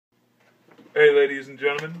Hey ladies and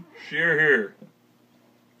gentlemen, Sheer here.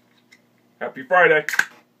 Happy Friday.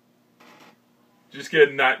 Just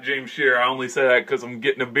kidding, not James Shear. I only say that because I'm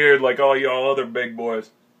getting a beard like all y'all other big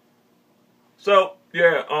boys. So,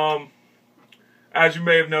 yeah, as you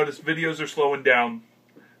may have noticed, videos are slowing down.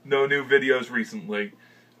 No new videos recently.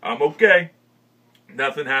 I'm okay.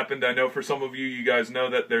 Nothing happened. I know for some of you, you guys know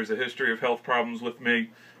that there's a history of health problems with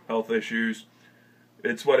me, health issues.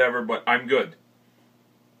 It's whatever, but I'm good.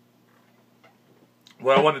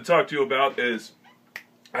 What I want to talk to you about is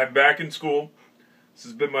I'm back in school. This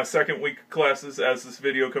has been my second week of classes as this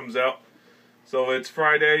video comes out. So it's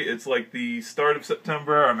Friday. It's like the start of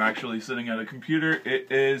September. I'm actually sitting at a computer.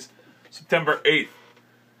 It is September 8th.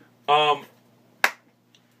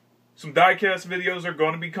 Some diecast videos are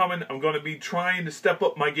going to be coming. I'm going to be trying to step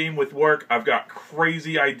up my game with work. I've got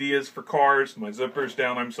crazy ideas for cars. My zipper's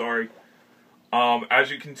down, I'm sorry. As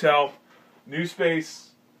you can tell, new space.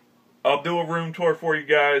 I'll do a room tour for you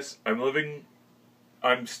guys.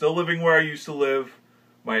 I'm still living where I used to live.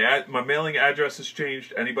 My mailing address has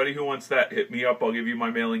changed. Anybody who wants that, hit me up. I'll give you my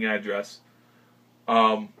mailing address.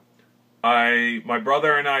 My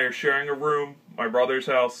brother and I are sharing a room. My brother's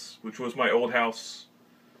house, which was my old house,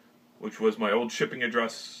 which was my old shipping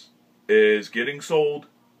address, is getting sold.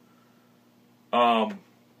 But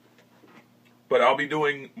I'll be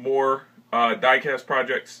doing more diecast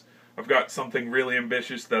projects. I've got something really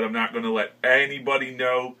ambitious that I'm not going to let anybody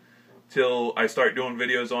know till I start doing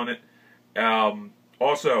videos on it.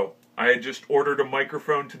 Also, I had just ordered a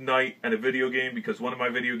microphone tonight and a video game because one of my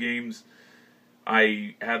video games,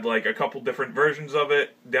 I had like a couple different versions of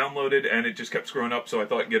it downloaded and it just kept screwing up, so I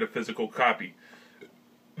thought I'd get a physical copy.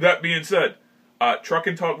 That being said, Truck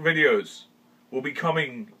and Talk videos will be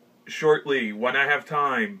coming shortly when I have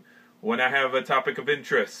time, when I have a topic of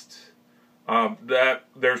interest.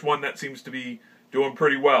 There's one that seems to be doing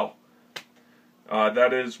pretty well.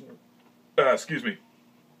 That is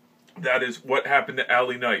What Happened to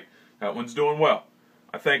Allie Knight. That one's doing well.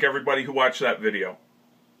 I thank everybody who watched that video.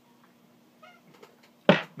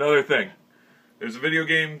 Another thing. There's a video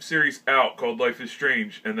game series out called Life is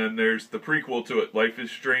Strange, and then there's the prequel to it, Life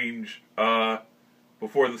is Strange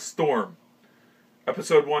Before the Storm.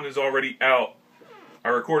 Episode 1 is already out. I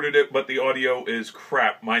recorded it, but the audio is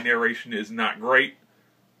crap. My narration is not great.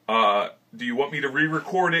 Do you want me to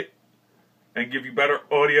re-record it and give you better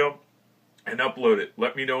audio and upload it?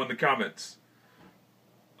 Let me know in the comments.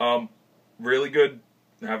 Really good.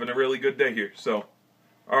 Having a really good day here. So,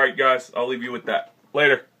 alright guys, I'll leave you with that.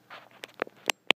 Later.